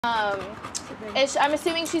I'm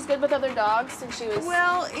assuming she's good with other dogs since she was.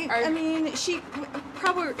 Well, I mean, she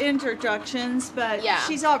probably introductions, but Yeah.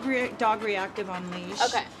 she's all dog reactive on leash.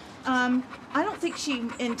 Okay. I don't think she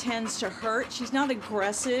intends to hurt. She's not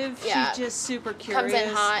aggressive. Yeah. She's just super curious. Comes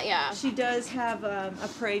in hot, yeah. She does have a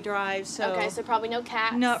prey drive, so. Okay, so probably no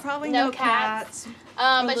cats. No, probably no cats.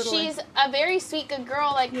 But she's a very sweet, good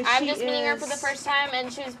girl. Like, Yeah, I'm she just meeting her for is. the first time,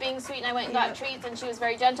 and she was being sweet, and I went and got treats, and she was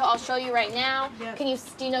very gentle. I'll show you right now. Yep.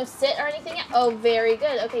 Do you know sit or anything yet? Oh, very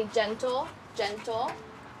good. Okay, gentle.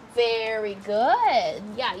 Very good.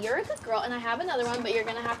 Yeah, you're a good girl, and I have another one, but you're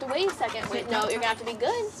gonna have to wait a second. Wait, no, you're gonna have to be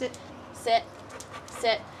good. Sit.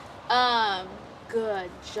 Good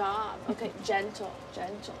job. Okay, gentle.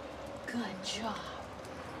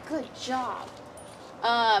 Good job.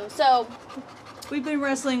 So we've been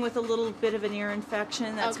wrestling with a little bit of an ear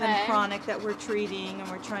infection that's been Okay. chronic that we're treating,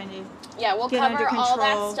 and we're trying to we'll get cover under all that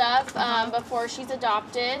control. stuff before she's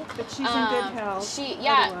adopted. But she's in good health. And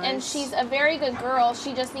otherwise. she's a very good girl.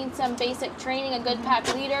 She just needs some basic training, a good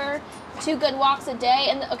pack leader, 2 good walks a day,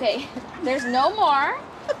 and okay, there's no more.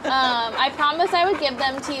 I promised I would give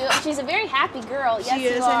them to you. She's a very happy girl. Yes, She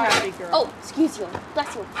is you a are. happy girl. Oh, excuse you.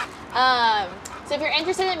 Bless you. So if you're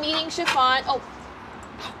interested in meeting Chiffon,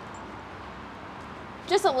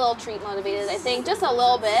 just a little treat motivated, I think, just a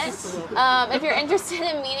little bit. If you're interested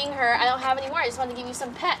in meeting her, I don't have any more. I just want to give you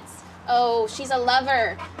some pets. Oh, she's a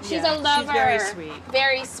lover. She's a lover. She's very sweet.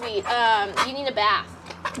 Very sweet. You need a bath.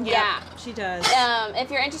 Yeah. She does.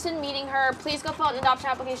 If you're interested in meeting her, please go fill out an adoption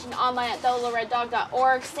application online at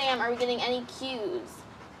thelittleraddog.org. Sam, are we getting any cues?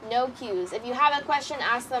 No cues. If you have a question,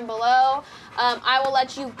 ask them below. I will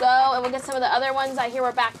let you go, and we'll get some of the other ones. I hear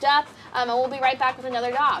we're backed up, and we'll be right back with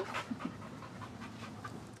another dog.